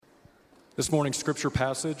This morning's scripture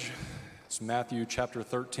passage is Matthew chapter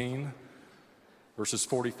 13, verses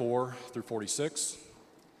 44 through 46.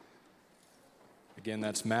 Again,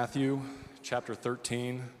 that's Matthew chapter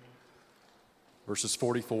 13, verses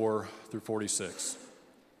 44 through 46.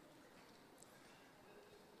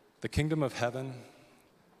 The kingdom of heaven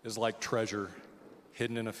is like treasure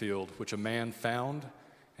hidden in a field, which a man found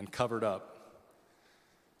and covered up.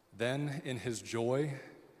 Then, in his joy,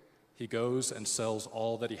 he goes and sells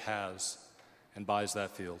all that he has and buys that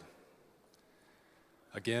field.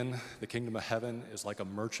 Again, the kingdom of heaven is like a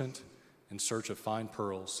merchant in search of fine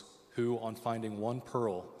pearls, who, on finding one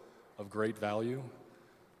pearl of great value,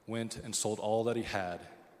 went and sold all that he had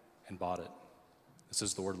and bought it. This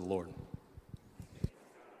is the word of the Lord.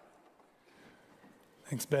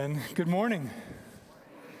 Thanks, Ben. Good morning.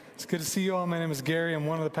 It's good to see you all. My name is Gary. I'm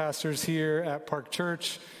one of the pastors here at Park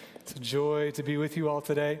Church. It's a joy to be with you all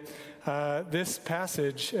today. This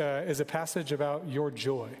passage is a passage about your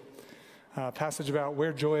joy, a passage about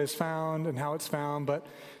where joy is found and how it's found, but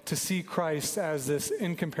to see Christ as this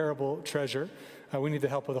incomparable treasure, we need the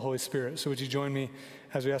help of the Holy Spirit. So would you join me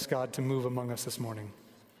as we ask God to move among us this morning?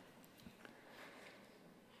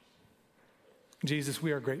 Jesus,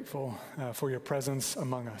 we are grateful for your presence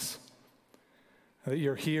among us, that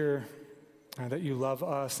you're here, that you love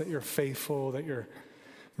us, that you're faithful, that your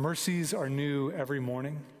mercies are new every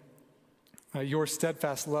morning. Your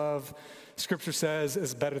steadfast love, Scripture says,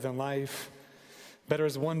 is better than life. Better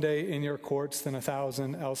is one day in your courts than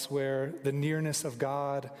 1,000 elsewhere. The nearness of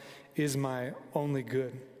God is my only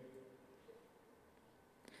good.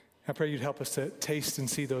 I pray you'd help us to taste and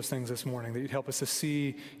see those things this morning, that you'd help us to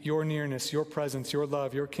see your nearness, your presence, your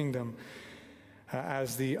love, your kingdom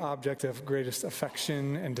as the object of greatest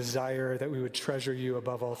affection and desire, that we would treasure you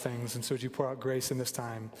above all things. And so would you pour out grace in this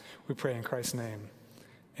time? We pray in Christ's name.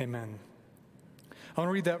 Amen. I want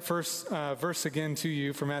to read that first verse again to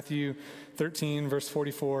you from Matthew 13, verse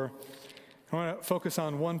 44. I want to focus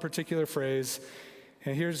on one particular phrase.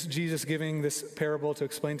 And here's Jesus giving this parable to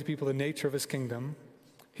explain to people the nature of his kingdom.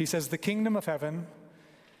 He says, the kingdom of heaven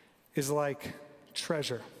is like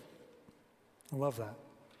treasure. I love that.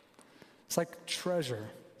 It's like treasure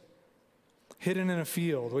hidden in a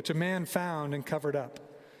field, which a man found and covered up.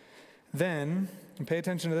 Then, and pay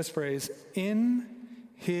attention to this phrase, in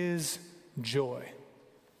his joy.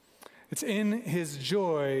 It's in his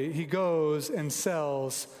joy he goes and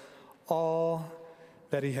sells all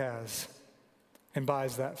that he has and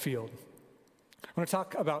buys that field. I want to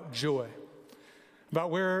talk about joy,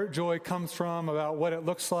 about where joy comes from, about what it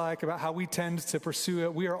looks like, about how we tend to pursue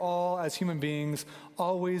it. We are all, as human beings,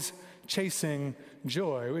 always chasing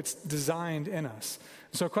joy. It's designed in us.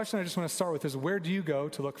 So a question I just want to start with is, where do you go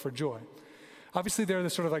to look for joy? Obviously, there are the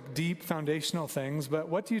sort of like deep foundational things, but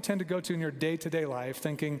what do you tend to go to in your day-to-day life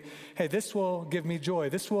thinking, hey, this will give me joy,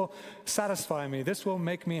 this will satisfy me, this will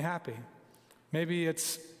make me happy? Maybe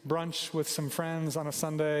it's brunch with some friends on a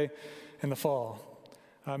Sunday in the fall.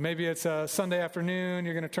 Maybe it's a Sunday afternoon,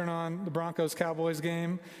 you're going to turn on the Broncos-Cowboys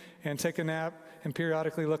game and take a nap and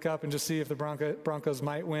periodically look up and just see if the Broncos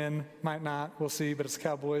might win, might not, we'll see, but it's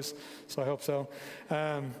Cowboys, so I hope so.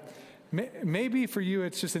 Maybe for you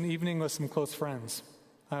it's just an evening with some close friends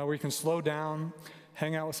where you can slow down,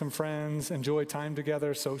 hang out with some friends, enjoy time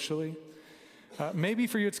together socially. Maybe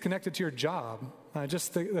for you it's connected to your job,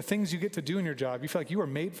 just the things you get to do in your job. You feel like you were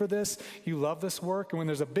made for this, you love this work, and when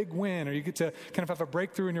there's a big win, or you get to kind of have a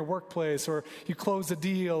breakthrough in your workplace, or you close a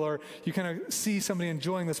deal, or you kind of see somebody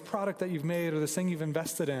enjoying this product that you've made or this thing you've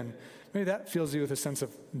invested in, maybe that fills you with a sense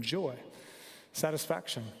of joy,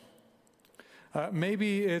 satisfaction.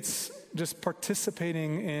 Maybe it's just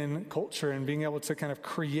participating in culture and being able to kind of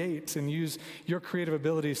create and use your creative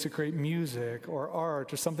abilities to create music or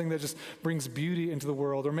art or something that just brings beauty into the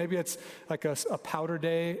world. Or maybe it's like a powder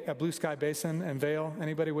day at Blue Sky Basin and Vail.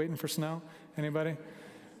 Anybody waiting for snow? Anybody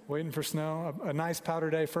waiting for snow? A nice powder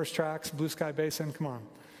day, First Tracks, Blue Sky Basin. Come on.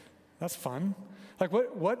 That's fun. Like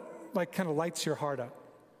what like kind of lights your heart up?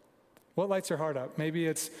 What lights your heart up? Maybe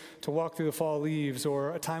it's to walk through the fall leaves,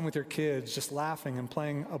 or a time with your kids, just laughing and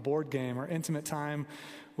playing a board game, or intimate time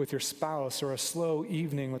with your spouse, or a slow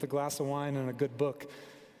evening with a glass of wine and a good book.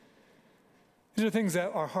 These are things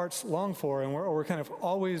that our hearts long for, and we're kind of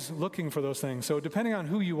always looking for those things. So depending on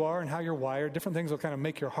who you are and how you're wired, different things will kind of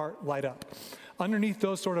make your heart light up. Underneath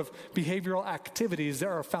those sort of behavioral activities,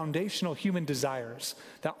 there are foundational human desires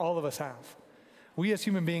that all of us have. We as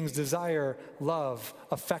human beings desire love,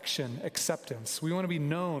 affection, acceptance. We want to be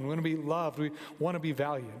known. We want to be loved. We want to be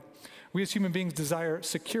valued. We as human beings desire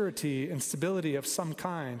security and stability of some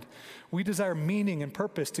kind. We desire meaning and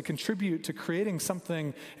purpose to contribute to creating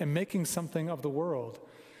something and making something of the world.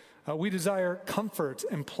 We desire comfort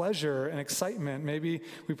and pleasure and excitement. Maybe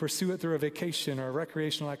we pursue it through a vacation or a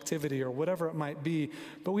recreational activity or whatever it might be,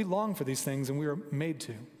 but we long for these things and we are made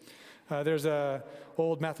to. There's an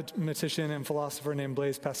old mathematician and philosopher named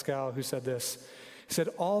Blaise Pascal who said this. He said,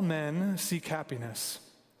 "All men seek happiness.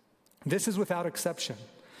 This is without exception.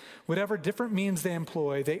 Whatever different means they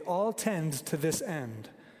employ, they all tend to this end.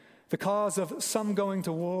 The cause of some going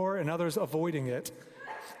to war and others avoiding it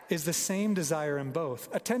is the same desire in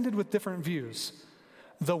both, attended with different views.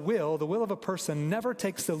 The will of a person never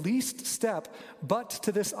takes the least step but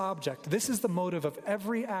to this object. This is the motive of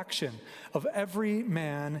every action, of every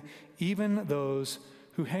man, even those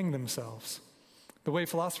who hang themselves." The way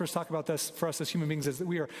philosophers talk about this for us as human beings is that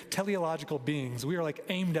we are teleological beings. We are like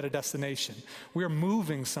aimed at a destination. We are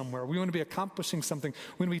moving somewhere. We want to be accomplishing something.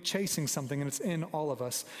 We want to be chasing something, and it's in all of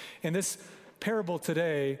us. In this parable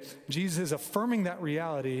today, Jesus is affirming that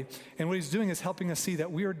reality, and what he's doing is helping us see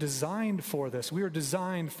that we are designed for this. We are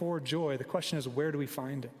designed for joy. The question is, where do we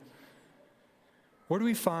find it? Where do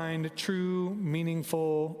we find true,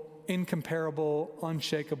 meaningful, incomparable,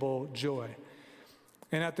 unshakable joy?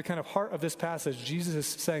 And at the kind of heart of this passage, Jesus is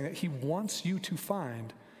saying that he wants you to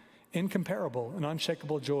find incomparable and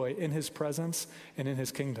unshakable joy in his presence and in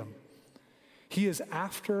his kingdom. He is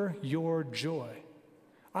after your joy.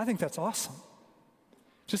 I think that's awesome.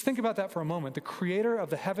 Just think about that for a moment. The creator of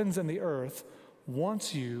the heavens and the earth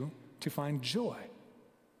wants you to find joy.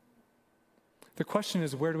 The question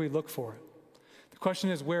is, where do we look for it? The question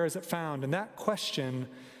is, where is it found? And that question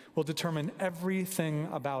will determine everything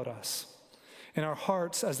about us. In our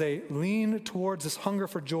hearts, as they lean towards this hunger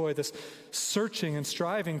for joy, this searching and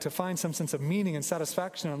striving to find some sense of meaning and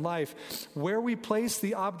satisfaction in life, where we place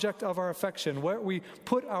the object of our affection, where we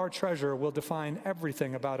put our treasure will define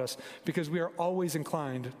everything about us, because we are always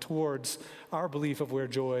inclined towards our belief of where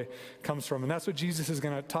joy comes from. And that's what Jesus is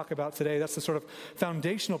going to talk about today. That's the sort of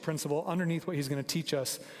foundational principle underneath what he's going to teach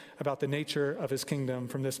us about the nature of his kingdom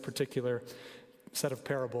from this particular set of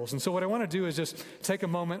parables. And so what I want to do is just take a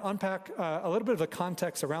moment, unpack a little bit of the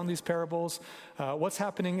context around these parables, what's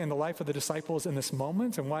happening in the life of the disciples in this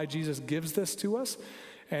moment and why Jesus gives this to us,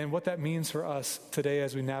 and what that means for us today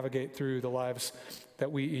as we navigate through the lives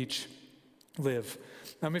that we each live.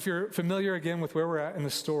 If you're familiar again with where we're at in the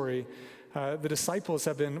story, the disciples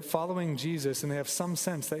have been following Jesus, and they have some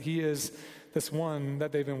sense that he is this one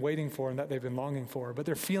that they've been waiting for and that they've been longing for, but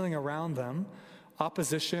they're feeling around them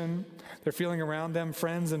opposition. They're feeling around them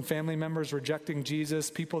friends and family members rejecting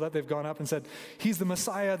Jesus, people that they've gone up and said, he's the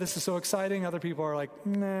Messiah, this is so exciting. Other people are like,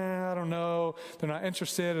 nah, I don't know. They're not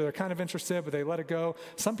interested, or they're kind of interested, but they let it go.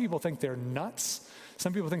 Some people think they're nuts.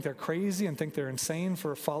 Some people think they're crazy and think they're insane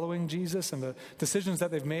for following Jesus and the decisions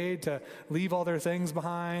that they've made to leave all their things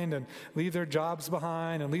behind and leave their jobs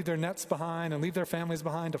behind and leave their nets behind and leave their families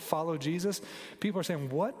behind to follow Jesus. People are saying,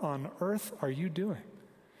 what on earth are you doing?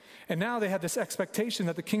 And now they had this expectation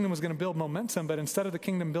that the kingdom was going to build momentum, but instead of the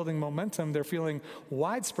kingdom building momentum, they're feeling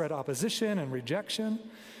widespread opposition and rejection.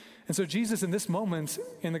 And so Jesus, in this moment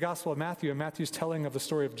in the Gospel of Matthew, and Matthew's telling of the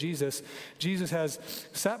story of Jesus, Jesus has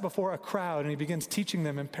sat before a crowd and he begins teaching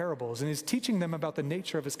them in parables. And he's teaching them about the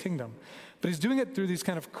nature of his kingdom. But he's doing it through these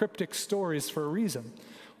kind of cryptic stories for a reason.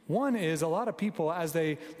 One is a lot of people, as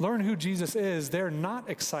they learn who Jesus is, they're not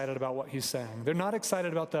excited about what he's saying. They're not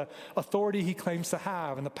excited about the authority he claims to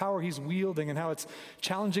have and the power he's wielding and how it's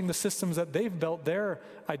challenging the systems that they've built their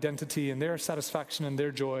identity and their satisfaction and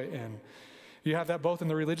their joy in. You have that both in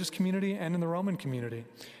the religious community and in the Roman community.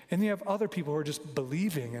 And you have other people who are just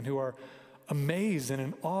believing and who are amazed and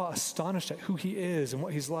in awe, astonished at who he is and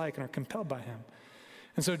what he's like and are compelled by him.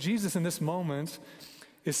 And so Jesus in this moment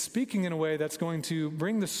is speaking in a way that's going to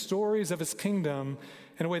bring the stories of his kingdom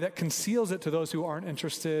in a way that conceals it to those who aren't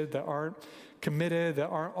interested, that aren't committed, that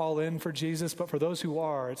aren't all in for Jesus. But for those who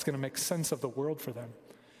are, it's going to make sense of the world for them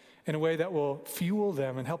in a way that will fuel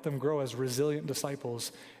them and help them grow as resilient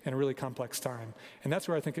disciples in a really complex time. And that's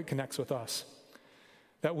where I think it connects with us,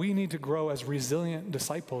 that we need to grow as resilient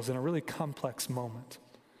disciples in a really complex moment.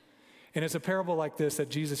 And it's a parable like this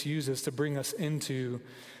that Jesus uses to bring us into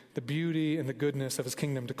the beauty and the goodness of his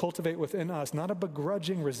kingdom, to cultivate within us not a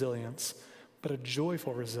begrudging resilience, but a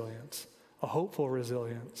joyful resilience, a hopeful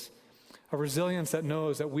resilience, a resilience that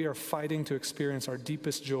knows that we are fighting to experience our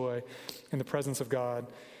deepest joy in the presence of God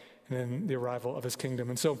and in the arrival of his kingdom.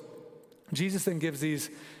 And so Jesus then gives these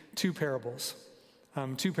two parables.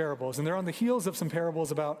 2 parables. And they're on the heels of some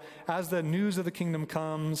parables about as the news of the kingdom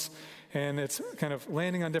comes and it's kind of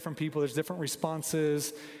landing on different people, there's different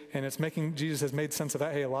responses, and it's making, Jesus has made sense of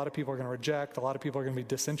that. Hey, a lot of people are going to reject, a lot of people are going to be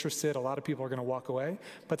disinterested, a lot of people are going to walk away,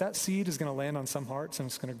 but that seed is going to land on some hearts and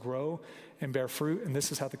it's going to grow and bear fruit, and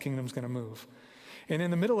this is how the kingdom's going to move. And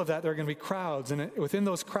in the middle of that, there are going to be crowds, and within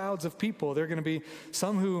those crowds of people, there are going to be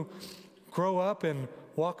some who grow up and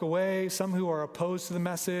walk away, some who are opposed to the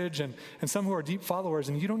message, and some who are deep followers,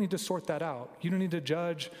 and you don't need to sort that out. You don't need to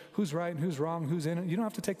judge who's right and who's wrong, who's in it. You don't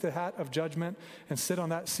have to take the hat of judgment and sit on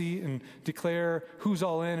that seat and declare who's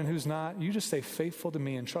all in and who's not. You just stay faithful to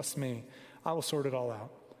me and trust me. I will sort it all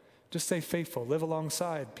out. Just stay faithful. Live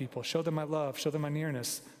alongside people. Show them my love. Show them my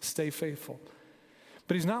nearness. Stay faithful.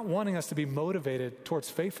 But he's not wanting us to be motivated towards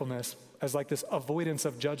faithfulness as like this avoidance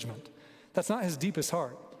of judgment. That's not his deepest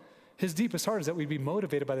heart. His deepest heart is that we'd be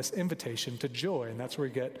motivated by this invitation to joy, and that's where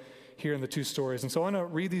we get here in the 2 stories. And so I want to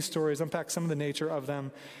read these stories, unpack some of the nature of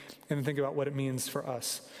them, and then think about what it means for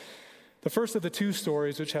us. The first of the 2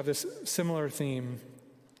 stories, which have this similar theme,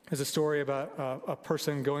 is a story about a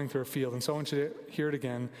person going through a field. And so I want you to hear it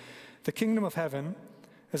again. The kingdom of heaven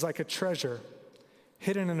is like a treasure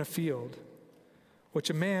hidden in a field, which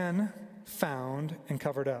a man found and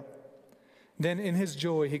covered up. Then in his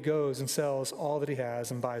joy, he goes and sells all that he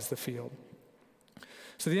has and buys the field.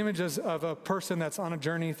 So the image is of a person that's on a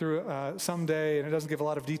journey through some day, and it doesn't give a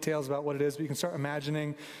lot of details about what it is, but you can start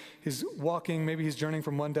imagining he's walking, maybe he's journeying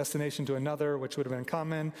from one destination to another, which would have been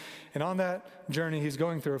common. And on that journey, he's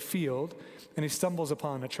going through a field, and he stumbles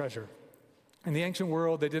upon a treasure. In the ancient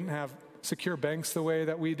world, they didn't have secure banks the way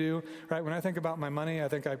that we do, right? When I think about my money, I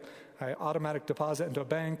think I automatic deposit into a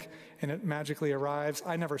bank and it magically arrives.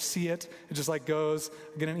 I never see it. It just like goes,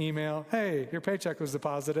 I get an email, hey, your paycheck was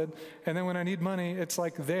deposited. And then when I need money, it's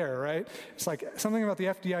like there, right? It's like something about the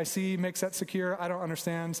FDIC makes that secure. I don't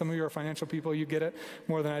understand. Some of you are financial people, you get it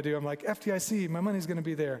more than I do. I'm like, FDIC, my money's going to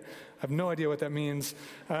be there. I have no idea what that means.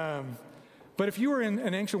 But if you were in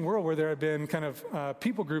an ancient world where there had been kind of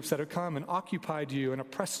people groups that had come and occupied you and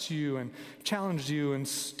oppressed you and challenged you and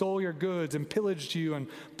stole your goods and pillaged you and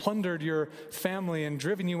plundered your family and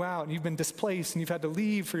driven you out, and you've been displaced and you've had to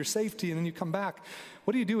leave for your safety, and then you come back,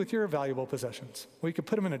 what do you do with your valuable possessions? Well, you could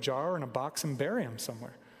put them in a jar or in a box and bury them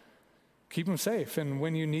somewhere. Keep them safe, and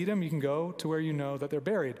when you need them, you can go to where you know that they're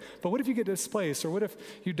buried. But what if you get displaced, or what if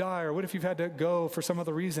you die, or what if you've had to go for some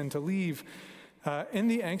other reason to leave? In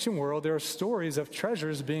the ancient world, there are stories of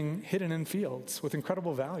treasures being hidden in fields with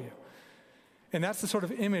incredible value. And that's the sort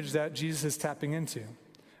of image that Jesus is tapping into.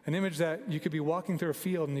 An image that you could be walking through a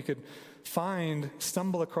field and you could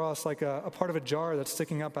stumble across like a part of a jar that's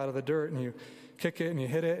sticking up out of the dirt, and you kick it and you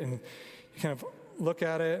hit it and you kind of look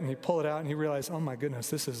at it and you pull it out and you realize, oh my goodness,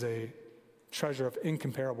 this is a treasure of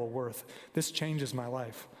incomparable worth. This changes my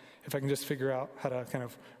life. If I can just figure out how to kind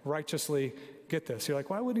of righteously get this. You're like,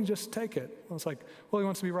 why wouldn't he just take it? Well, it's like, well, he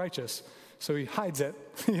wants to be righteous. So he hides it,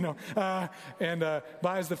 and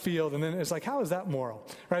buys the field. And then it's like, how is that moral?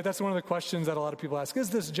 Right? That's one of the questions that a lot of people ask. Is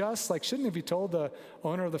this just? Like, shouldn't he be told the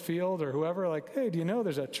owner of the field or whoever, like, hey, do you know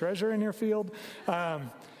there's a treasure in your field?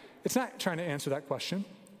 It's not trying to answer that question.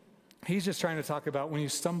 He's just trying to talk about when you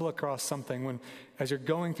stumble across something, as you're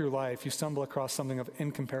going through life, you stumble across something of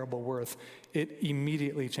incomparable worth, it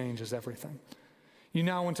immediately changes everything. You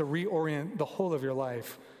now want to reorient the whole of your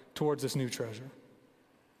life towards this new treasure.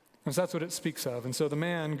 And so that's what it speaks of. And so the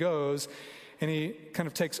man goes and he kind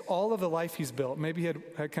of takes all of the life he's built. Maybe he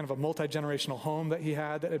had kind of a multi-generational home that he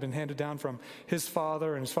had that had been handed down from his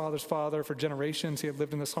father and his father's father for generations. He had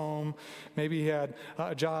lived in this home. Maybe he had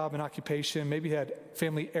a job, an occupation. Maybe he had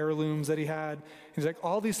family heirlooms that he had. He's like,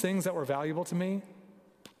 all these things that were valuable to me,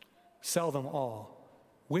 sell them all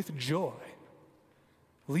with joy.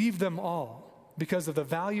 Leave them all. Because of the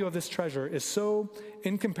value of this treasure is so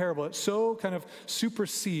incomparable. It so kind of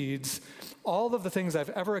supersedes all of the things I've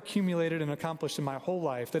ever accumulated and accomplished in my whole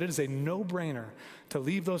life that it is a no-brainer to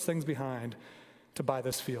leave those things behind to buy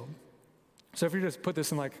this field. So if you just put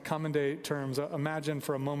this in like common day terms, imagine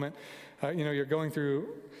for a moment, you're going through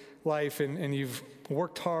life and you've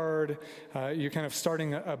worked hard, you're kind of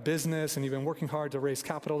starting a business and you've been working hard to raise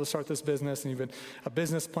capital to start this business, and you've been a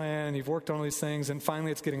business plan, and you've worked on all these things, and finally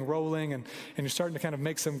it's getting rolling, and you're starting to kind of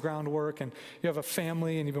make some groundwork, and you have a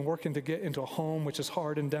family and you've been working to get into a home, which is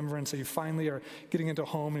hard in Denver, and so you finally are getting into a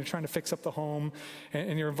home and you're trying to fix up the home,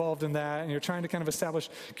 and you're involved in that, and you're trying to kind of establish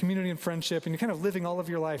community and friendship, and you're kind of living all of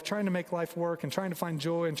your life trying to make life work and trying to find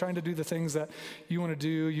joy and trying to do the things that you want to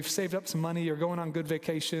do. You've saved up some money, you're going on good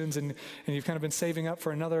vacations, and you've kind of been saving up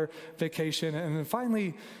for another vacation, and then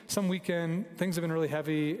finally some weekend things have been really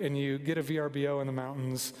heavy and you get a VRBO in the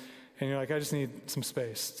mountains and you're like, I just need some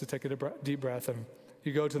space to take a deep breath. And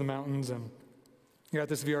you go to the mountains, and you're at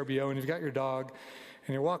this VRBO, and you've got your dog,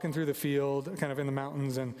 and you're walking through the field, kind of in the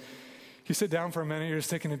mountains, and you sit down for a minute, you're just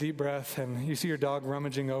taking a deep breath, and you see your dog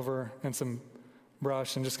rummaging over in some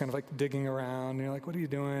brush and just kind of like digging around. And you're like, what are you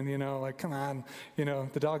doing? Like, come on.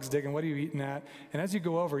 The dog's digging. What are you eating at? And as you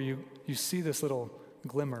go over, you see this little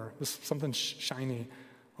glimmer, something shiny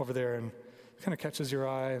over there, and it kind of catches your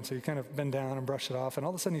eye. And so you kind of bend down and brush it off. And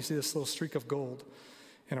all of a sudden you see this little streak of gold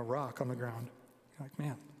in a rock on the ground. You're like,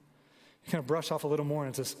 man. You kind of brush off a little more, and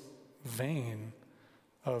it's this vein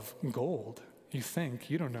of gold. You think,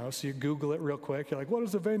 you don't know, so you Google it real quick. You're like, what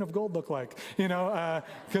does a vein of gold look like?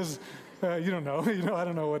 Because you don't know. I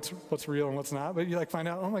don't know what's real and what's not. But you find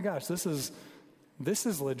out, oh my gosh, this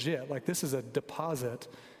is legit. Like, this is a deposit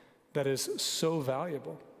that is so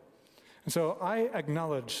valuable. And so I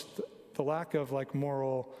acknowledge the lack of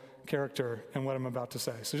moral character in what I'm about to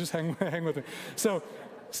say. So just hang with me. So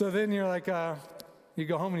then you're like, you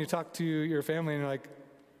go home and you talk to your family, and you're like,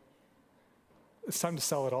 it's time to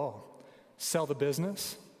sell it all. Sell the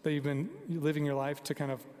business that you've been living your life to kind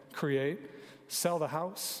of create. Sell the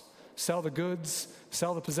house. Sell the goods.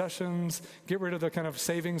 Sell the possessions. Get rid of the kind of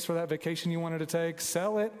savings for that vacation you wanted to take.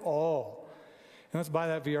 Sell it all. And let's buy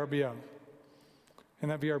that VRBO. And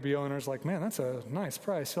that VRBO owner's like, man, that's a nice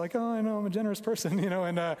price. You're like, oh, I know, I'm a generous person,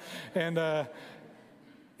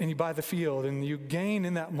 and you buy the field, and you gain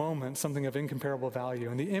in that moment something of incomparable value.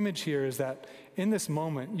 And the image here is that in this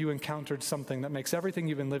moment, you encountered something that makes everything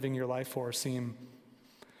you've been living your life for seem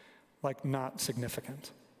like not significant.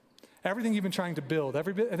 Everything you've been trying to build,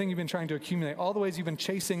 everything you've been trying to accumulate, all the ways you've been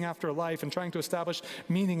chasing after life and trying to establish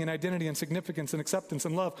meaning and identity and significance and acceptance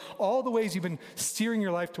and love, all the ways you've been steering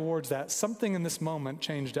your life towards that, something in this moment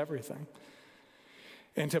changed everything.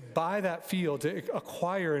 And to buy that field, to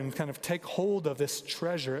acquire and kind of take hold of this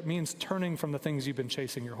treasure, it means turning from the things you've been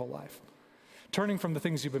chasing your whole life, turning from the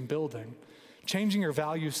things you've been building, changing your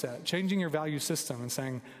value set, changing your value system, and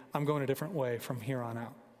saying, I'm going a different way from here on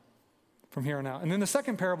out. From here on out. And then the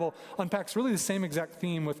second parable unpacks really the same exact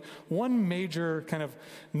theme with one major kind of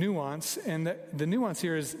nuance, and the nuance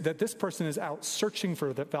here is that this person is out searching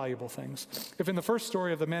for the valuable things. If in the first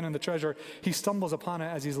story of the man and the treasure, he stumbles upon it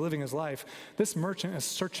as he's living his life, this merchant is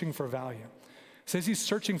searching for value. It says he's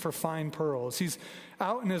searching for fine pearls. He's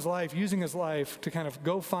out in his life, using his life to kind of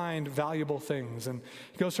go find valuable things. And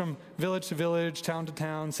he goes from village to village, town to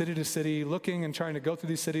town, city to city, looking and trying to go through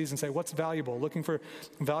these cities and say, what's valuable? Looking for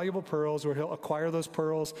valuable pearls, where he'll acquire those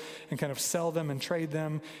pearls and kind of sell them and trade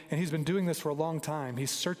them. And he's been doing this for a long time.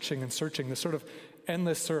 He's searching and searching, this sort of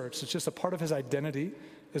endless search. It's just a part of his identity,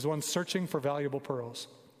 is one searching for valuable pearls.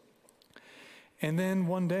 And then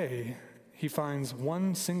one day, he finds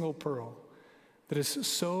one single pearl that is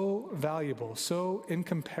so valuable, so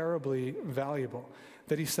incomparably valuable,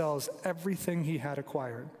 that he sells everything he had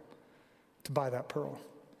acquired to buy that pearl.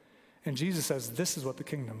 And Jesus says, this is what the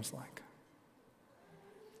kingdom is like.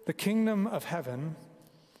 The kingdom of heaven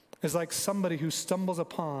is like somebody who stumbles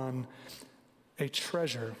upon a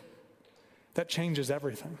treasure that changes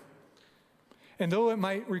everything. And though it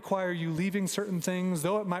might require you leaving certain things,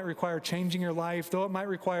 though it might require changing your life, though it might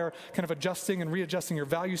require kind of adjusting and readjusting your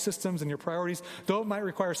value systems and your priorities, though it might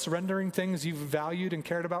require surrendering things you've valued and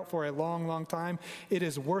cared about for a long, long time, it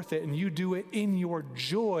is worth it. And you do it in your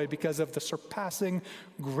joy because of the surpassing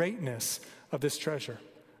greatness of this treasure.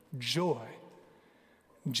 Joy.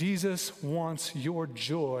 Jesus wants your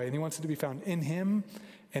joy, and he wants it to be found in him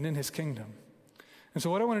and in his kingdom. And so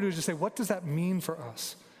what I want to do is just say, what does that mean for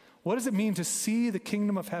us? What does it mean to see the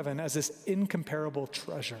kingdom of heaven as this incomparable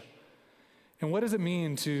treasure? And what does it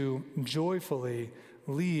mean to joyfully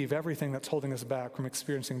leave everything that's holding us back from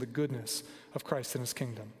experiencing the goodness of Christ and his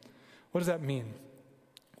kingdom? What does that mean?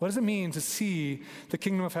 What does it mean to see the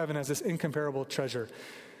kingdom of heaven as this incomparable treasure?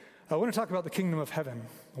 I want to talk about the kingdom of heaven.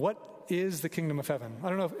 What is the kingdom of heaven? I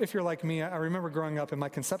don't know if you're like me. I remember growing up and my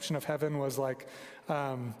conception of heaven was like,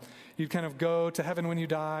 you'd kind of go to heaven when you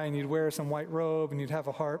die and you'd wear some white robe and you'd have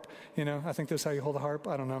a harp, I think that's how you hold a harp.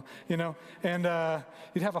 I don't know, and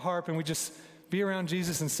you'd have a harp and we'd just be around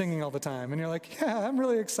Jesus and singing all the time. And you're like, yeah, I'm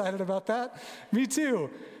really excited about that. Me too.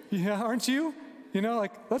 Yeah, aren't you?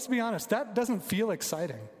 Let's be honest, that doesn't feel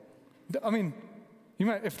exciting. I mean, you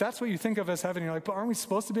might, if that's what you think of as heaven, you're like, but aren't we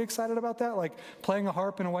supposed to be excited about that? Like playing a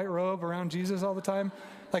harp in a white robe around Jesus all the time?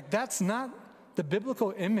 Like that's not the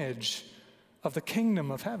biblical image of the kingdom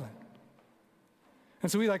of heaven.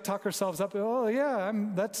 And so we talk ourselves up, oh yeah,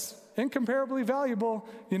 that's incomparably valuable.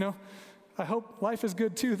 I hope life is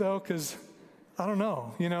good too though, because I don't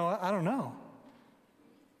know, I don't know.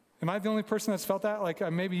 Am I the only person that's felt that?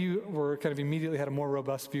 Like maybe you were kind of immediately had a more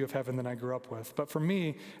robust view of heaven than I grew up with. But for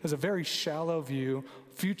me, it's a very shallow view,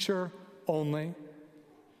 future only,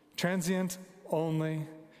 transient only,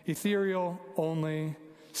 ethereal only,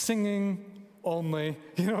 singing only.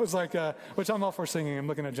 You know, it's like, which I'm all for singing. I'm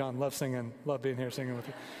looking at John, love singing, love being here singing with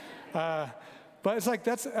you. But it's like,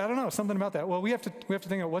 that's, I don't know, something about that. Well, we have to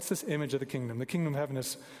think of what's this image of the kingdom. The kingdom of heaven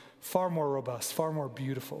is far more robust, far more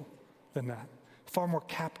beautiful than that. Far more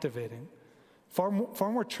captivating, far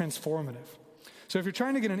more transformative. So if you're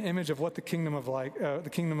trying to get an image of what the kingdom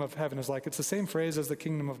of heaven is like, it's the same phrase as the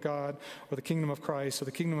kingdom of God or the kingdom of Christ or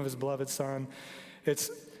the kingdom of his beloved Son.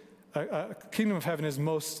 It's a kingdom of heaven is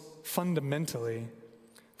most fundamentally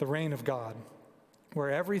the reign of God, where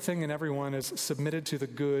everything and everyone is submitted to the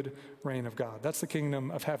good reign of God. That's the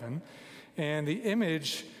kingdom of heaven. And the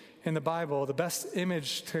image in the Bible, the best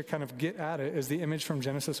image to kind of get at it is the image from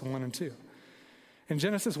Genesis 1 and 2. In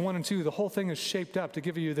Genesis 1 and 2, the whole thing is shaped up to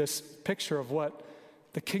give you this picture of what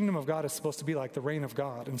the kingdom of God is supposed to be like, the reign of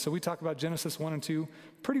God. And so we talk about Genesis 1 and 2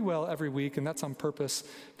 pretty well every week, and that's on purpose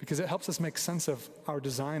because it helps us make sense of our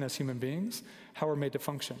design as human beings, how we're made to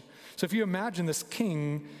function. So if you imagine this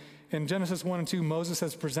king, in Genesis 1 and 2, Moses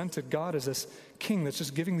has presented God as this king that's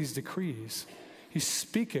just giving these decrees. He's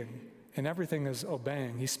speaking, and everything is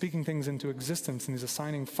obeying. He's speaking things into existence, and he's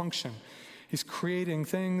assigning function. He's creating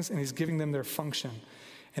things, and he's giving them their function.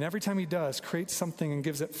 And every time he does, creates something and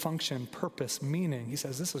gives it function, purpose, meaning, he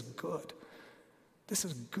says, this is good. This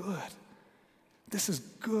is good. This is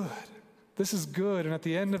good. This is good. And at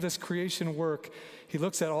the end of this creation work, he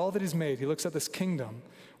looks at all that he's made. He looks at this kingdom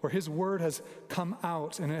where his word has come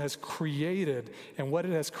out and it has created. And what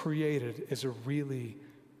it has created is really,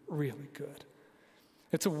 really good.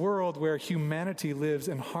 It's a world where humanity lives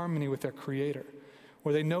in harmony with their creator,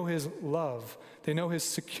 where they know his love, they know his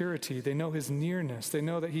security, they know his nearness, they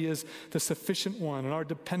know that he is the sufficient one. In our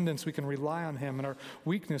dependence, we can rely on him. In our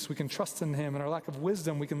weakness, we can trust in him. In our lack of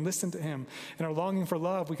wisdom, we can listen to him. In our longing for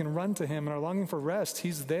love, we can run to him. In our longing for rest,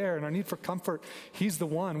 he's there. In our need for comfort, he's the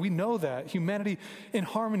one. We know that. Humanity in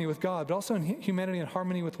harmony with God, but also in humanity in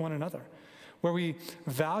harmony with one another, where we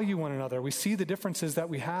value one another. We see the differences that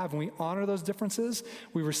we have, and we honor those differences.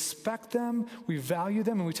 We respect them, we value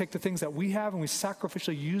them, and we take the things that we have, and we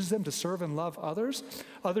sacrificially use them to serve and love others.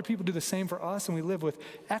 Other people do the same for us, and we live with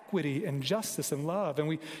equity and justice and love, and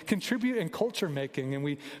we contribute in culture making, and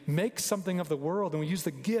we make something of the world, and we use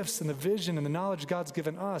the gifts and the vision and the knowledge God's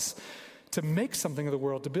given us to make something of the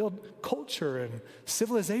world, to build culture and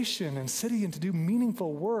civilization and city, and to do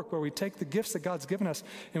meaningful work where we take the gifts that God's given us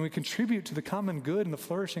and we contribute to the common good and the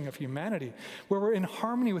flourishing of humanity, where we're in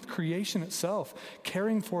harmony with creation itself,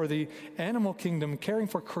 caring for the animal kingdom, caring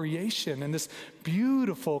for creation, and this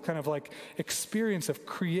beautiful kind of like experience of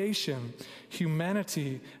creation,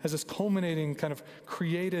 humanity as this culminating kind of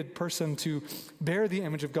created person to bear the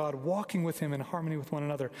image of God, walking with him in harmony with one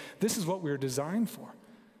another. This is what we were designed for.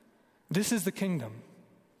 This is the kingdom,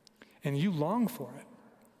 and you long for it.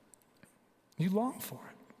 You long for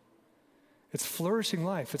it. It's flourishing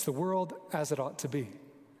life. It's the world as it ought to be.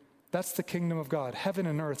 That's the kingdom of God. Heaven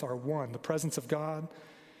and earth are one. The presence of God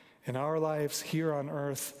in our lives here on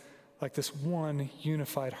earth, like this one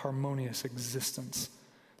unified, harmonious existence.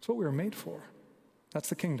 It's what we were made for. That's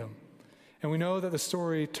the kingdom. And we know that the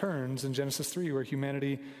story turns in Genesis 3, where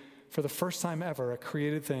humanity, for the first time ever, a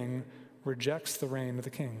created thing, rejects the reign of the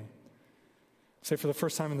king. Say, for the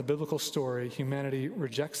first time in the biblical story, humanity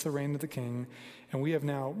rejects the reign of the king, and we have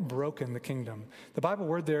now broken the kingdom. The Bible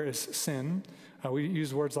word there is sin. We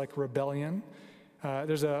use words like rebellion.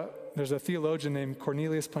 There's a theologian named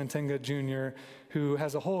Cornelius Plantinga Jr. who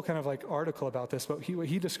has a whole kind of like article about this, but what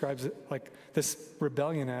he describes it like this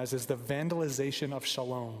rebellion as is the vandalization of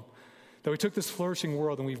shalom. That we took this flourishing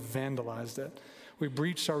world and we vandalized it. We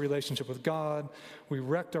breached our relationship with God, we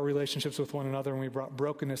wrecked our relationships with one another, and we brought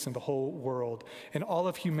brokenness into the whole world. And all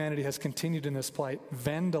of humanity has continued in this plight,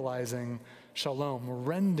 vandalizing shalom,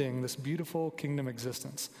 rending this beautiful kingdom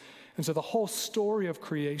existence. And so the whole story of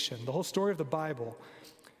creation, the whole story of the Bible,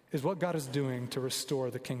 is what God is doing to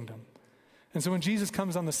restore the kingdom. And so when Jesus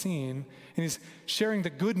comes on the scene and he's sharing the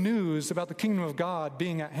good news about the kingdom of God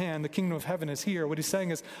being at hand, the kingdom of heaven is here, what he's saying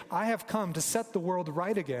is, I have come to set the world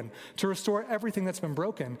right again, to restore everything that's been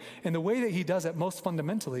broken. And the way that he does it most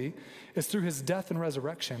fundamentally is through his death and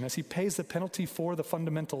resurrection, as he pays the penalty for the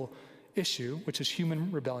fundamental issue, which is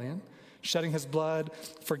human rebellion, shedding his blood,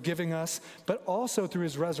 forgiving us, but also through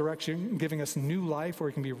his resurrection, giving us new life where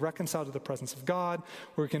we can be reconciled to the presence of God,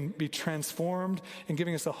 where we can be transformed, and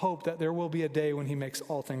giving us the hope that there will be a day when he makes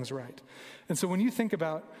all things right. And so when you think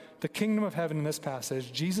about the kingdom of heaven in this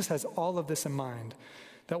passage, Jesus has all of this in mind.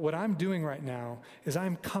 that what I'm doing right now is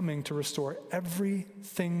I'm coming to restore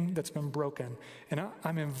everything that's been broken. And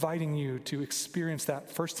I'm inviting you to experience that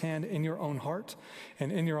firsthand in your own heart and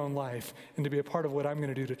in your own life, and to be a part of what I'm going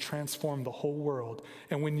to do to transform the whole world.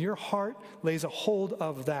 And when your heart lays a hold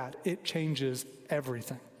of that, it changes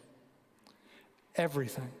everything.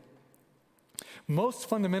 Everything. Most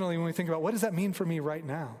fundamentally, when we think about what does that mean for me right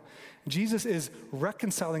now, Jesus is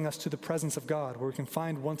reconciling us to the presence of God, where we can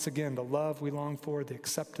find once again the love we long for, the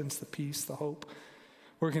acceptance, the peace, the hope,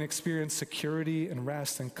 where we can experience security and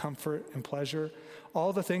rest and comfort and pleasure.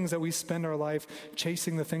 All the things that we spend our life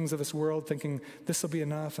chasing the things of this world, thinking this will be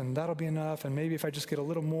enough and that'll be enough, and maybe if I just get a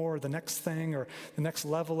little more, the next thing or the next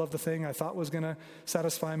level of the thing I thought was going to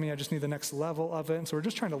satisfy me, I just need the next level of it. And so we're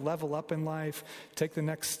just trying to level up in life, take the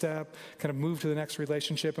next step, kind of move to the next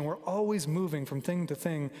relationship, and we're always moving from thing to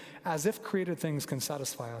thing as if created things can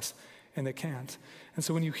satisfy us, and they can't. And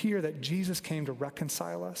so when you hear that Jesus came to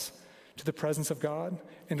reconcile us to the presence of God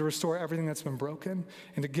and to restore everything that's been broken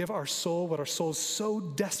and to give our soul what our souls so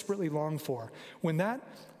desperately long for, when that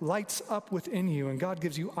lights up within you and God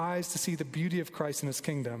gives you eyes to see the beauty of Christ and his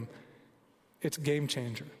kingdom, it's a game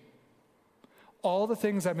changer. All the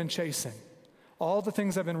things I've been chasing, all the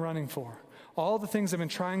things I've been running for, all the things I've been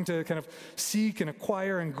trying to kind of seek and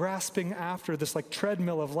acquire and grasping after, this like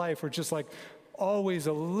treadmill of life, we're just like always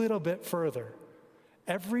a little bit further.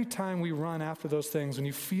 Every time we run after those things, when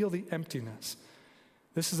you feel the emptiness,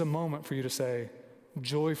 this is a moment for you to say,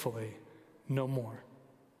 joyfully, no more.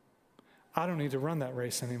 I don't need to run that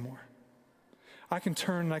race anymore. I can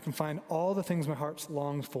turn and I can find all the things my heart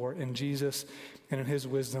longs for in Jesus and in his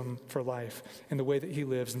wisdom for life, in the way that he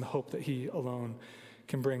lives and the hope that he alone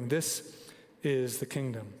can bring. This is the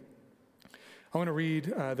kingdom. I want to read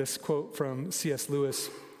this quote from C.S. Lewis.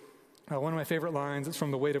 One of my favorite lines, it's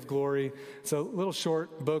from The Weight of Glory. It's a little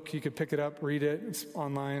short book. You could pick it up, read it. It's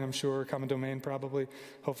online, I'm sure, common domain probably,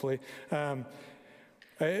 hopefully. To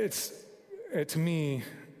me,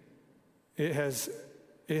 it has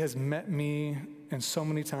met me in so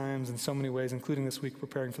many times, in so many ways, including this week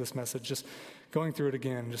preparing for this message, just going through it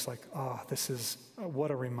again, just like, this is,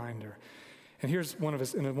 what a reminder. And here's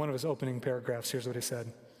in one of his opening paragraphs, here's what he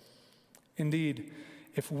said. Indeed,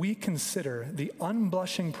 if we consider the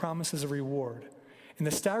unblushing promises of reward and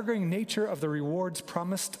the staggering nature of the rewards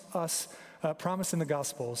promised in the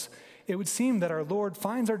Gospels, it would seem that our Lord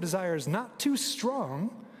finds our desires not too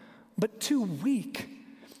strong, but too weak.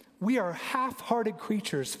 We are half-hearted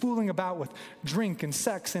creatures fooling about with drink and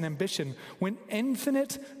sex and ambition when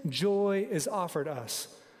infinite joy is offered us.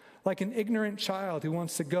 Like an ignorant child who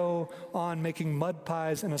wants to go on making mud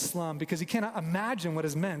pies in a slum because he cannot imagine what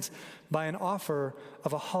is meant by an offer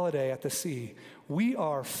of a holiday at the sea. We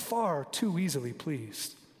are far too easily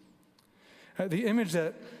pleased. The image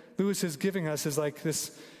that Lewis is giving us is like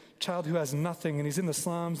this child who has nothing, and he's in the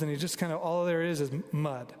slums, and he just kind of, all there is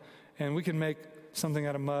mud. And we can make something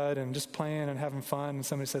out of mud and just playing and having fun, and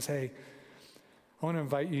somebody says, hey, I want to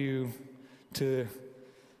invite you to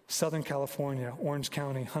Southern California, Orange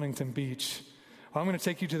County, Huntington Beach. I'm going to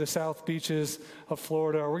take you to the South Beaches of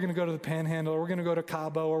Florida, or we're going to go to the Panhandle, or we're going to go to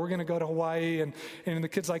Cabo, or we're going to go to Hawaii. And the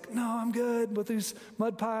kid's like, no, I'm good with these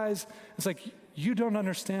mud pies. It's like, you don't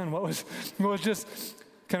understand what was just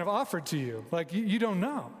kind of offered to you. Like, you don't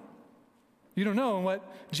know. You don't know. And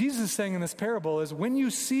what Jesus is saying in this parable is when you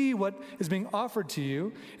see what is being offered to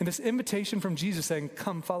you, and this invitation from Jesus saying,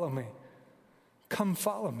 come follow me. Come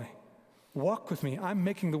follow me. Walk with me. I'm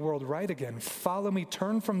making the world right again. Follow me.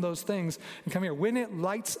 Turn from those things and come here. When it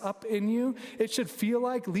lights up in you, it should feel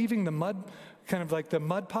like leaving the mud, kind of like the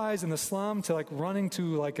mud pies in the slum, to like running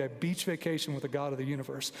to like a beach vacation with the God of the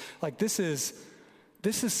universe. Like this is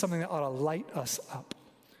something that ought to light us up.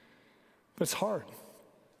 But it's hard.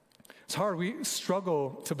 It's hard. We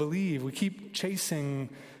struggle to believe. We keep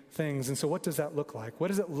chasing things. And so what does that look like? What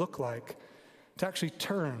does it look like to actually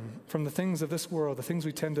turn from the things of this world, the things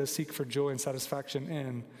we tend to seek for joy and satisfaction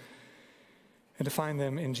in, and to find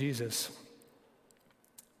them in Jesus?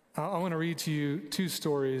 I want to read to you two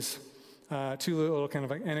stories, two little kind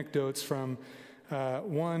of like anecdotes from,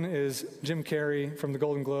 one is Jim Carrey from the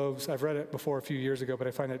Golden Globes. I've read it before a few years ago, but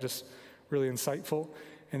I find it just really insightful.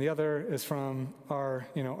 And the other is from our,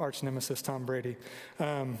 arch nemesis, Tom Brady.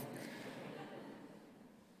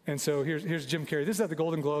 And so here's Jim Carrey. This is at the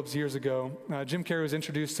Golden Globes years ago. Jim Carrey was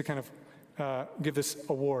introduced to kind of give this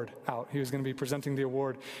award out. He was going to be presenting the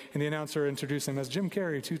award, and the announcer introduced him as Jim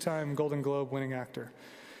Carrey, two-time Golden Globe winning actor.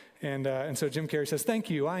 And so Jim Carrey says, thank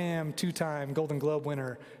you, I am two-time Golden Globe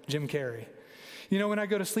winner Jim Carrey. When I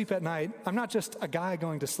go to sleep at night, I'm not just a guy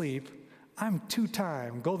going to sleep. I'm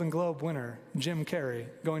two-time Golden Globe winner Jim Carrey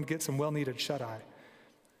going to get some well-needed shut-eye.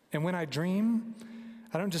 And when I dream,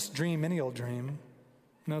 I don't just dream any old dream.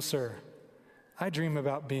 No, sir. I dream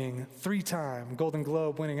about being 3-time Golden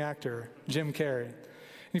Globe winning actor Jim Carrey. And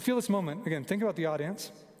you feel this moment, again, think about the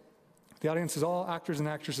audience. The audience is all actors and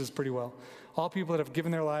actresses pretty well. All people that have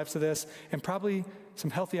given their lives to this, and probably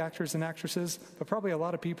some healthy actors and actresses, but probably a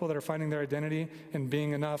lot of people that are finding their identity in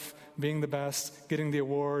being enough, being the best, getting the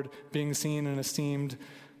award, being seen and esteemed.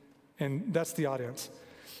 And that's the audience.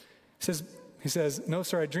 He says, no,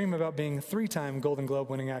 sir, I dream about being 3-time Golden Globe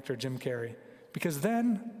winning actor Jim Carrey, because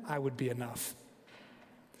then I would be enough.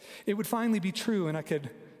 It would finally be true, and I could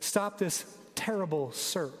stop this terrible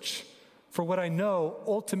search for what I know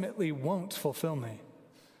ultimately won't fulfill me.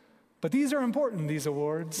 But these are important, these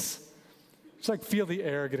awards. It's like feel the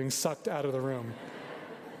air getting sucked out of the room.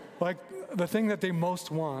 Like the thing that they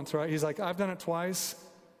most want, right? He's like, I've done it twice,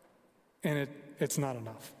 and it's not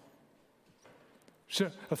enough.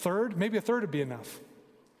 A third? Maybe a third would be enough.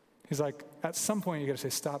 He's like, at some point you got to say,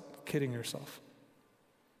 stop kidding yourself.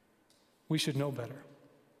 We should know better.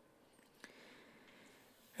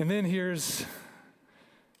 And then here's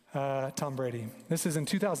Tom Brady. This is in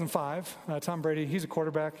 2005. Tom Brady, he's a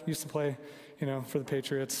quarterback, used to play, for the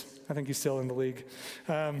Patriots. I think he's still in the league.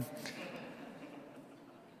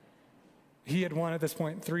 He had won at this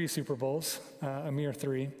point 3 Super Bowls, a mere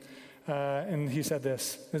 3. And he said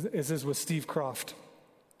this was Steve Croft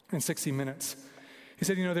in 60 Minutes. He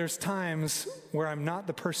said, there's times where I'm not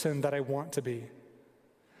the person that I want to be.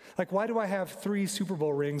 Like, why do I have 3 Super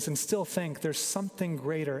Bowl rings and still think there's something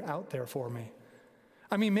greater out there for me?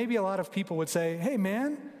 I mean, maybe a lot of people would say, hey,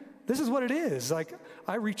 man, this is what it is. Like,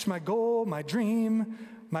 I reached my goal, my dream,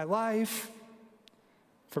 my life.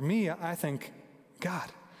 For me, I think,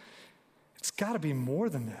 God, it's got to be more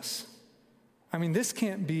than this. I mean, this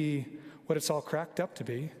can't be what it's all cracked up to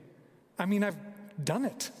be. I mean, I've done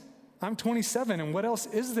it. I'm 27, and what else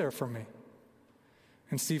is there for me?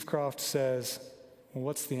 And Steve Croft says, well,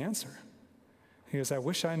 what's the answer? He goes, I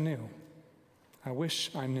wish I knew. I wish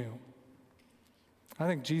I knew. I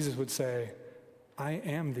think Jesus would say, I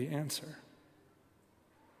am the answer.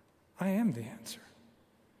 I am the answer.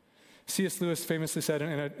 C.S. Lewis famously said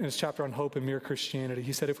in his chapter on hope and mere Christianity,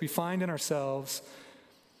 he said, if we find ourselves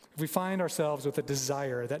with a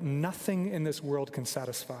desire that nothing in this world can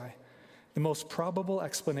satisfy, the most probable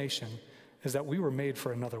explanation is that we were made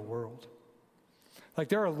for another world. Like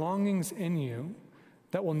there are longings in you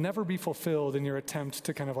that will never be fulfilled in your attempt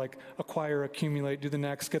to kind of like acquire, accumulate, do the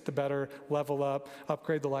next, get the better, level up,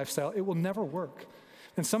 upgrade the lifestyle. It will never work.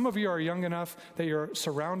 And some of you are young enough that you're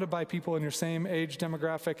surrounded by people in your same age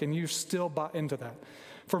demographic and you still bought into that.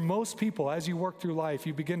 For most people, as you work through life,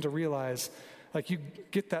 you begin to realize, like you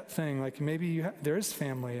get that thing, like maybe there is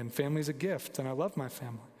family and family's a gift and I love my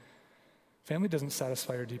family. Family doesn't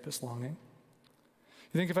satisfy your deepest longing.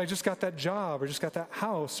 You think if I just got that job or just got that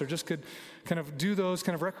house or just could kind of do those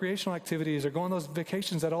kind of recreational activities or go on those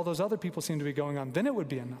vacations that all those other people seem to be going on, then it would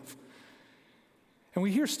be enough. And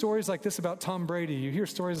we hear stories like this about Tom Brady. You hear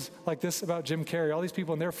stories like this about Jim Carrey. All these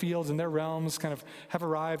people in their fields and their realms kind of have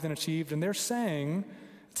arrived and achieved, and they're saying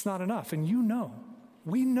it's not enough. And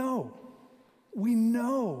we know.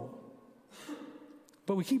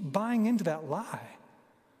 But we keep buying into that lie.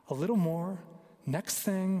 A little more, next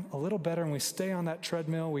thing, a little better, and we stay on that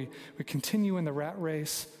treadmill. We continue in the rat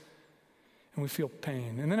race, and we feel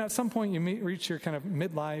pain. And then at some point you reach your kind of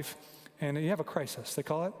midlife, and you have a crisis. They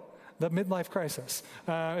call it the midlife crisis.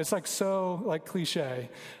 It's like so like cliche,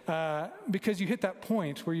 because you hit that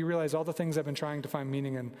point where you realize all the things I've been trying to find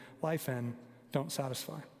meaning in life in don't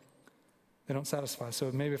satisfy. They don't satisfy.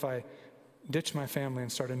 So maybe if I ditch my family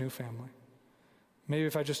and start a new family, maybe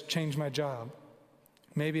if I just change my job,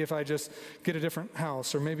 maybe if I just get a different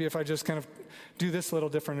house, or maybe if I just kind of do this a little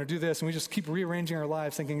different or do this, and we just keep rearranging our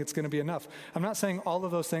lives thinking it's going to be enough. I'm not saying all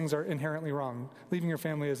of those things are inherently wrong. Leaving your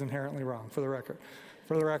family is inherently wrong, for the record.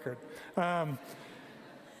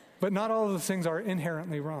 But not all of those things are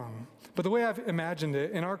inherently wrong. But the way I've imagined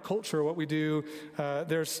it, in our culture, what we do,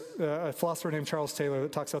 there's a philosopher named Charles Taylor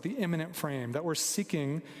that talks about the immanent frame, that we're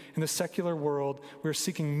seeking, in the secular world, we're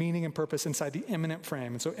seeking meaning and purpose inside the immanent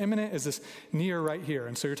frame. And so immanent is this near right here.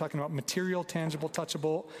 And so you're talking about material, tangible,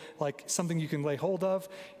 touchable, like something you can lay hold of,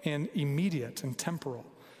 and immediate and temporal.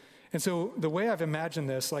 And so the way I've imagined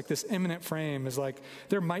this, like this immanent frame, is like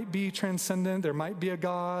there might be transcendent, there might be a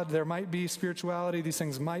God, there might be spirituality, these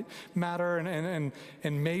things might matter, and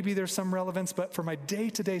maybe there's some relevance, but for my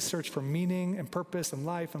day-to-day search for meaning and purpose and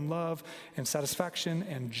life and love and satisfaction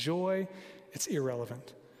and joy, it's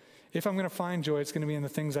irrelevant. If I'm going to find joy, it's going to be in the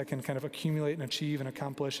things I can kind of accumulate and achieve and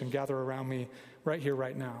accomplish and gather around me right here,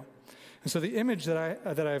 right now. And so the image that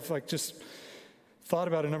I've like just thought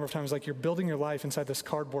about a number of times, like you're building your life inside this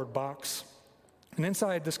cardboard box. And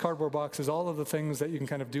inside this cardboard box is all of the things that you can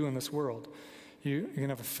kind of do in this world. You can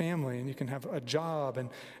have a family, and you can have a job,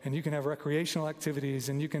 and you can have recreational activities,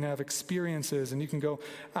 and you can have experiences, and you can go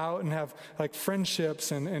out and have like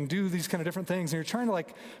friendships and do these kind of different things. And you're trying to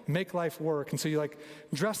like make life work. And so you like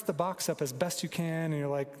dress the box up as best you can, and you're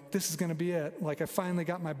like, this is going to be it. Like I finally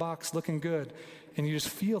got my box looking good. And you just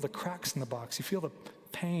feel the cracks in the box. You feel the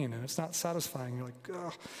pain, and it's not satisfying. You're like,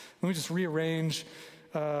 ugh, let me just rearrange.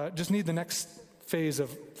 Just need the next phase of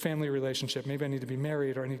family relationship. Maybe I need to be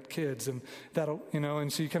married, or I need kids, and that'll,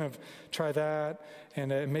 and so you kind of try that, and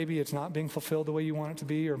maybe it's not being fulfilled the way you want it to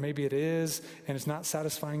be, or maybe it is, and it's not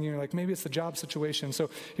satisfying you. You're like, maybe it's the job situation. So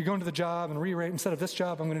you're going to the job and rearrange, instead of this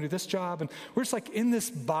job, I'm going to do this job, and we're just like in this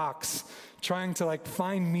box trying to like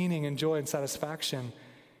find meaning and joy and satisfaction,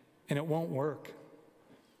 and it won't work.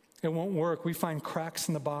 It won't work. We find cracks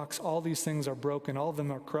in the box. All these things are broken. All of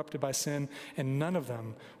them are corrupted by sin, and none of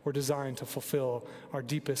them were designed to fulfill our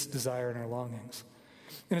deepest desire and our longings.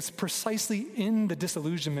 And it's precisely in the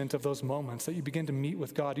disillusionment of those moments that you begin to meet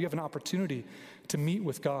with God. You have an opportunity to meet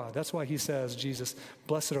with God. That's why he says, Jesus,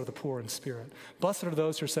 blessed are the poor in spirit. Blessed are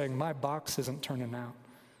those who are saying, my box isn't turning out.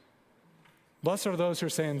 Blessed are those who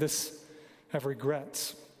are saying, this have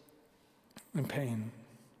regrets and pain.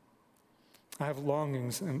 I have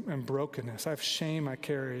longings and brokenness. I have shame I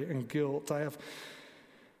carry and guilt. I have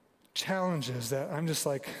challenges that I'm just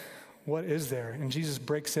like, what is there? And Jesus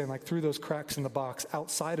breaks in like through those cracks in the box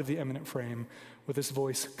outside of the immanent frame with this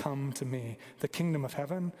voice, come to me. The kingdom of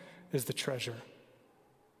heaven is the treasure.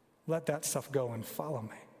 Let that stuff go and follow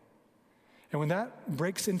me. And when that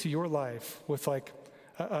breaks into your life with like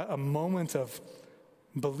a moment of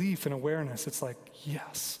belief and awareness, it's like,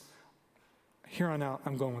 yes, here on out,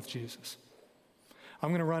 I'm going with Jesus. I'm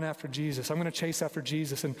going to run after Jesus. I'm going to chase after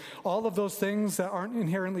Jesus. And all of those things that aren't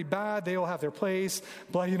inherently bad, they all have their place.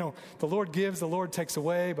 But, the Lord gives, the Lord takes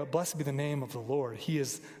away, but blessed be the name of the Lord. He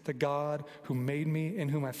is the God who made me, in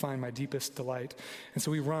whom I find my deepest delight. And so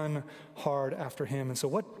we run hard after him. And so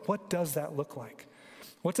what does that look like?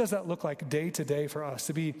 What does that look like day to day for us?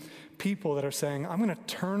 To be people that are saying, I'm going to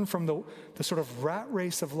turn from the sort of rat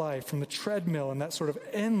race of life, from the treadmill and that sort of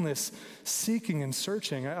endless seeking and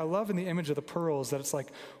searching. I love in the image of the pearls that it's like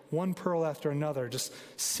one pearl after another, just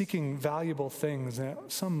seeking valuable things. And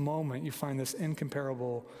at some moment you find this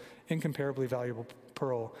incomparably valuable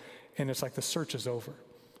pearl, and it's like the search is over.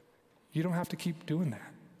 You don't have to keep doing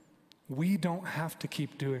that. We don't have to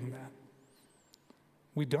keep doing that.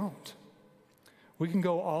 We don't. We can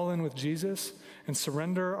go all in with Jesus and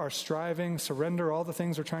surrender our striving, surrender all the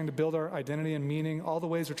things we're trying to build our identity and meaning, all the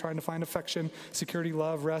ways we're trying to find affection, security,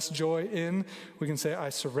 love, rest, joy in. We can say, I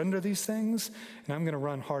surrender these things, and I'm going to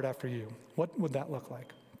run hard after you. What would that look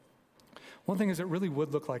like? One thing is it really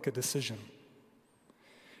would look like a decision.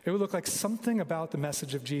 It would look like something about the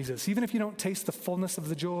message of Jesus. Even if you don't taste the fullness of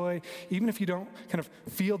the joy, even if you don't kind of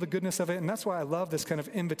feel the goodness of it, and that's why I love this kind of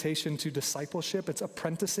invitation to discipleship. It's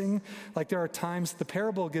apprenticing. Like there are times, the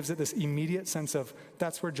parable gives it this immediate sense of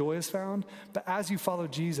that's where joy is found. But as you follow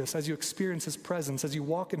Jesus, as you experience his presence, as you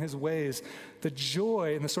walk in his ways, the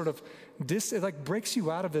joy and the sort of, it like breaks you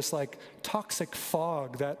out of this like toxic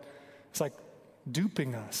fog that is like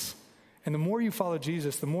duping us. And the more you follow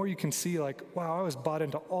Jesus, the more you can see like, wow, I was bought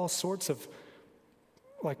into all sorts of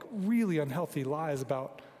like really unhealthy lies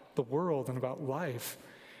about the world and about life.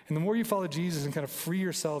 And the more you follow Jesus and kind of free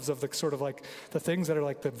yourselves of the sort of like the things that are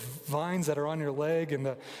like the vines that are on your leg and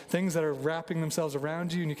the things that are wrapping themselves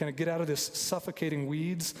around you, and you kind of get out of this suffocating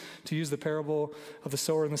weeds, to use the parable of the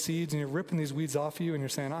sower and the seeds, and you're ripping these weeds off you and you're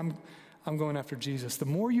saying, I'm going after Jesus. The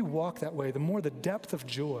more you walk that way, the more the depth of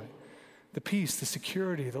joy, the peace, the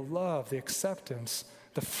security, the love, the acceptance,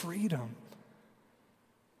 the freedom.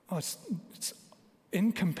 Oh, it's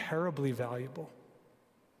incomparably valuable.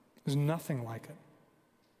 There's nothing like it.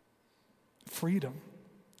 Freedom,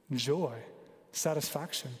 joy,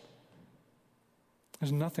 satisfaction.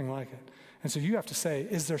 There's nothing like it. And so you have to say,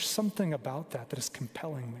 is there something about that is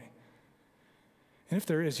compelling me? And if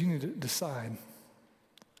there is, you need to decide,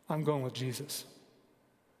 I'm going with Jesus.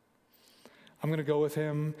 I'm going to go with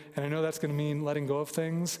him, and I know that's going to mean letting go of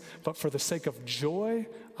things, but for the sake of joy,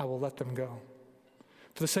 I will let them go.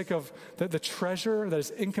 For the sake of the treasure that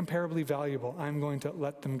is incomparably valuable, I'm going to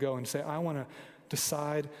let them go and say, I want to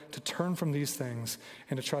decide to turn from these things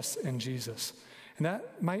and to trust in Jesus. And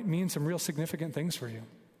that might mean some real significant things for you.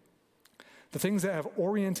 The things that have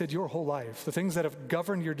oriented your whole life, the things that have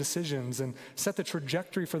governed your decisions and set the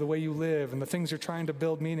trajectory for the way you live, and the things you're trying to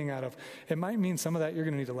build meaning out of, it might mean some of that you're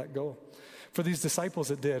going to need to let go. For these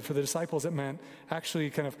disciples, it did. For the disciples, it meant actually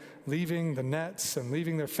kind of leaving the nets and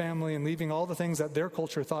leaving their family and leaving all the things that their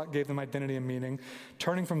culture thought gave them identity and meaning,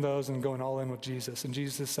 turning from those and going all in with Jesus. And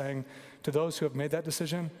Jesus is saying to those who have made that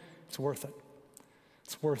decision, it's worth it.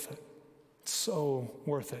 It's worth it. It's so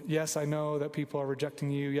worth it. Yes, I know that people are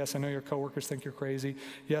rejecting you. Yes, I know your coworkers think you're crazy.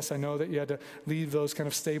 Yes, I know that you had to leave those kind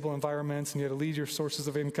of stable environments and you had to leave your sources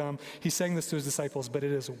of income. He's saying this to his disciples, but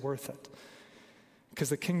it is worth it. Because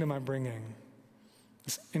the kingdom I'm bringing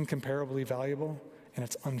is incomparably valuable and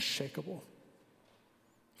it's unshakable.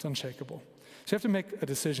 It's unshakable. So you have to make a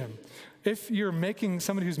decision. If you're making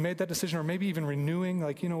somebody who's made that decision, or maybe even renewing,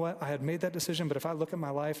 like, you know what, I had made that decision, but if I look at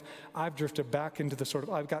my life, I've drifted back into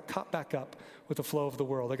I've got caught back up with the flow of the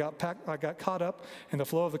world. I got caught up in the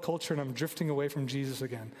flow of the culture and I'm drifting away from Jesus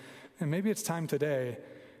again. And maybe it's time today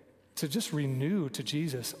to just renew to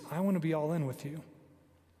Jesus. I want to be all in with you.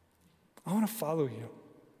 I want to follow you.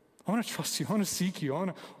 I want to trust you. I want to seek you. I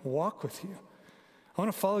want to walk with you. I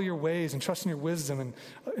want to follow your ways and trust in your wisdom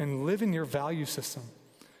and live in your value system.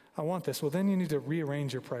 I want this. Well, then you need to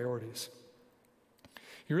rearrange your priorities.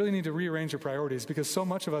 You really need to rearrange your priorities because so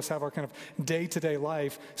much of us have our kind of day-to-day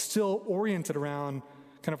life still oriented around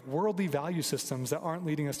kind of worldly value systems that aren't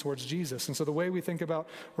leading us towards Jesus. And so the way we think about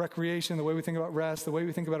recreation, the way we think about rest, the way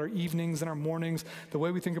we think about our evenings and our mornings, the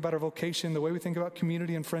way we think about our vocation, the way we think about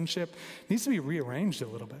community and friendship needs to be rearranged a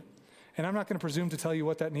little bit. And I'm not going to presume to tell you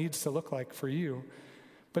what that needs to look like for you,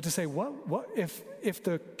 but to say, what if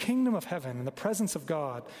the kingdom of heaven and the presence of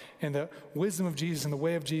God and the wisdom of Jesus and the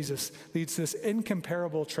way of Jesus leads to this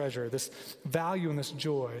incomparable treasure, this value and this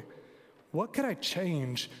joy, what could I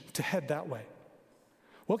change to head that way?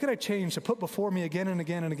 What could I change to put before me again and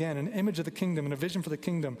again and again an image of the kingdom and a vision for the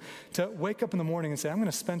kingdom, to wake up in the morning and say, I'm going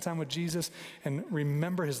to spend time with Jesus and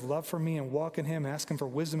remember his love for me and walk in him and ask him for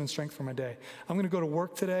wisdom and strength for my day. I'm going to go to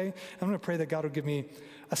work today. I'm going to pray that God will give me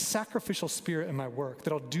a sacrificial spirit in my work,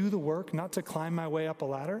 that I'll do the work not to climb my way up a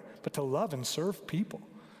ladder, but to love and serve people.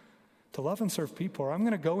 To love and serve people. Or I'm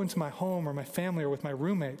going to go into my home or my family or with my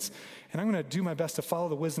roommates, and I'm going to do my best to follow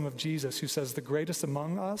the wisdom of Jesus, who says the greatest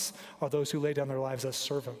among us are those who lay down their lives as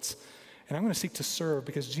servants. And I'm going to seek to serve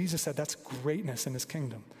because Jesus said that's greatness in his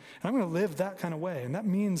kingdom. And I'm going to live that kind of way. And that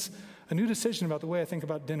means a new decision about the way I think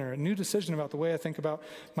about dinner, a new decision about the way I think about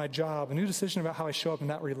my job, a new decision about how I show up in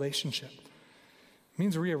that relationship. It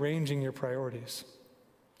means rearranging your priorities.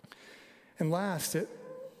 And last, it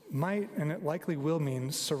might, and it likely will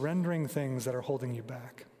mean surrendering things that are holding you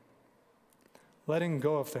back. Letting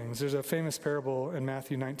go of things. There's a famous parable in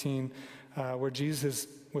Matthew 19 where Jesus is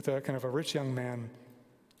with a kind of a rich young man.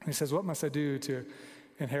 He says, what must I do to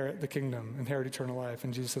inherit the kingdom, inherit eternal life?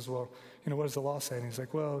 And Jesus says, well, what does the law say? And he's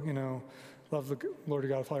like, well, love the Lord your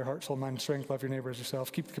God with all your heart, soul, mind, and strength, love your neighbor as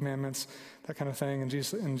yourself, keep the commandments, that kind of thing. And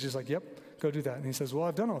Jesus is like, yep, go do that. And he says, well,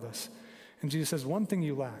 I've done all this. And Jesus says, one thing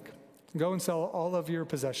you lack. Go and sell all of your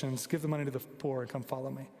possessions, give the money to the poor, and come follow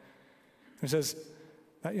me. And he says,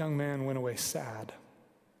 that young man went away sad.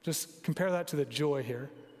 Just compare that to the joy here.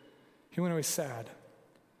 He went away sad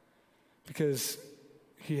because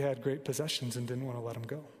he had great possessions and didn't want to let them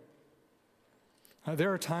go.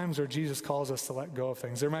 There are times where Jesus calls us to let go of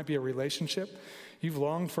things. There might be a relationship. You've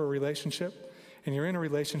longed for a relationship, and you're in a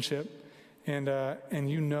relationship, and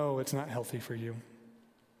you know it's not healthy for you.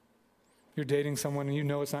 You're dating someone and you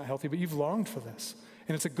know it's not healthy, but you've longed for this.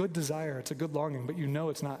 And it's a good desire, it's a good longing, but you know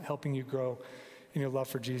it's not helping you grow in your love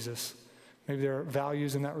for Jesus. Maybe there are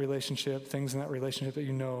values in that relationship, things in that relationship that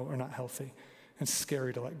you know are not healthy. And it's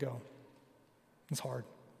scary to let go. It's hard.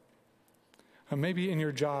 Maybe in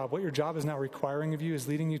your job, what your job is now requiring of you is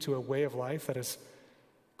leading you to a way of life that is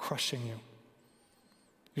crushing you.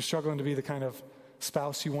 You're struggling to be the kind of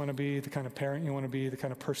spouse you want to be, the kind of parent you want to be, the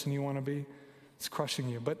kind of person you want to be. It's crushing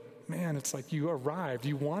you. But man, it's like you arrived,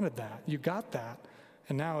 you wanted that, you got that,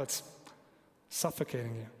 and now it's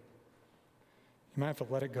suffocating you. You might have to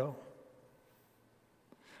let it go.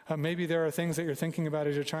 Maybe there are things that you're thinking about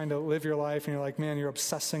as you're trying to live your life, and you're like, man, you're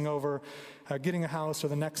obsessing over getting a house or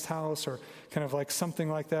the next house or kind of like something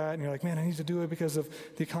like that, and you're like, man, I need to do it because of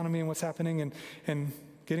the economy and what's happening, and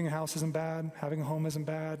getting a house isn't bad, having a home isn't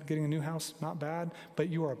bad, getting a new house, not bad, but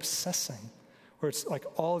you are obsessing. Where it's like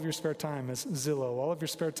all of your spare time is Zillow, all of your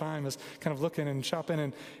spare time is kind of looking and shopping,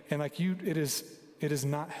 and like it is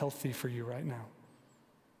not healthy for you right now.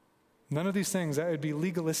 None of these things, that would be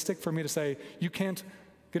legalistic for me to say, you can't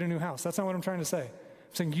get a new house. That's not what I'm trying to say.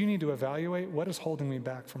 I'm saying you need to evaluate what is holding me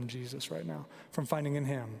back from Jesus right now, from finding in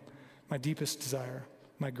him my deepest desire,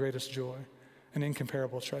 my greatest joy, an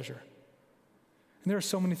incomparable treasure. And there are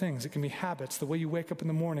so many things. It can be habits, the way you wake up in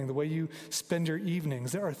the morning, the way you spend your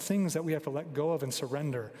evenings. There are things that we have to let go of and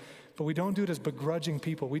surrender. But we don't do it as begrudging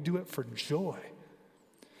people. We do it for joy.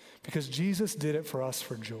 Because Jesus did it for us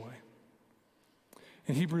for joy.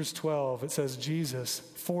 In Hebrews 12, it says, Jesus,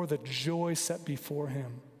 for the joy set before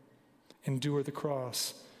him, endured the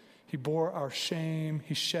cross. He bore our shame,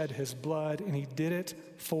 he shed his blood, and he did it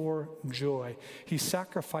for joy. He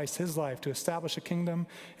sacrificed his life to establish a kingdom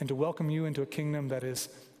and to welcome you into a kingdom that is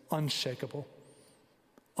unshakable.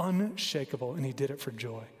 Unshakable, and he did it for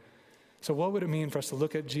joy. So what would it mean for us to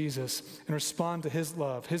look at Jesus and respond to his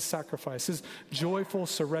love, his sacrifice, his joyful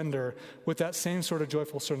surrender with that same sort of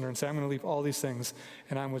joyful surrender and say, I'm going to leave all these things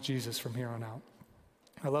and I'm with Jesus from here on out.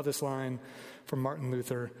 I love this line from Martin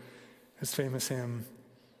Luther, his famous hymn,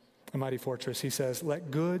 A Mighty Fortress. He says,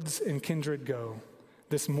 let goods and kindred go,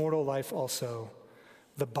 this mortal life also.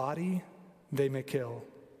 The body they may kill.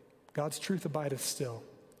 God's truth abideth still.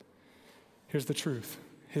 Here's the truth.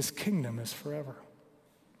 His kingdom is forever.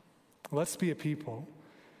 Let's be a people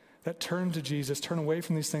that turn to Jesus, turn away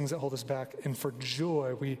from these things that hold us back, and for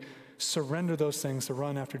joy, we surrender those things to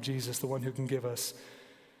run after Jesus, the one who can give us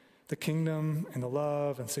the kingdom and the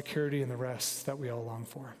love and security and the rest that we all long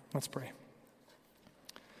for. Let's pray.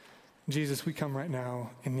 Jesus, we come right now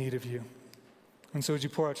in need of you. And so would you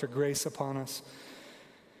pour out your grace upon us?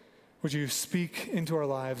 Would you speak into our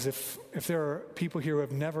lives if there are people here who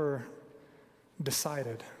have never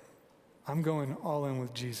decided, I'm going all in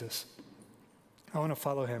with Jesus. I want to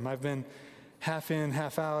follow him. I've been half in,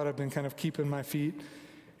 half out. I've been kind of keeping my feet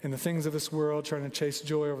in the things of this world, trying to chase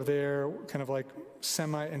joy over there, kind of like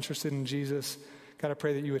semi-interested in Jesus. God, I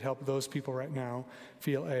pray that you would help those people right now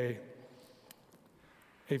feel a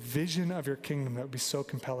vision of your kingdom that would be so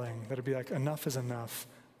compelling, that would be like, enough is enough.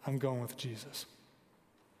 I'm going with Jesus.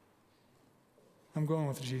 I'm going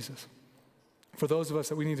with Jesus. For those of us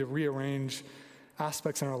that we need to rearrange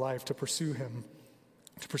aspects in our life to pursue him,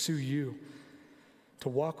 to pursue you, to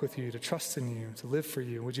walk with you, to trust in you, to live for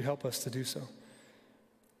you, would you help us to do so?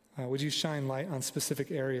 Would you shine light on specific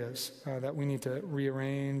areas that we need to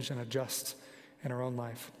rearrange and adjust in our own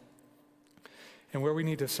life? And where we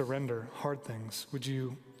need to surrender hard things, would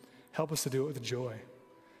you help us to do it with joy?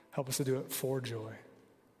 Help us to do it for joy.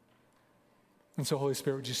 And so, Holy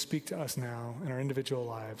Spirit, would you speak to us now in our individual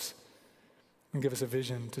lives and give us a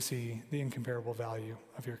vision to see the incomparable value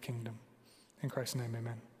of your kingdom. In Christ's name,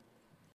 amen.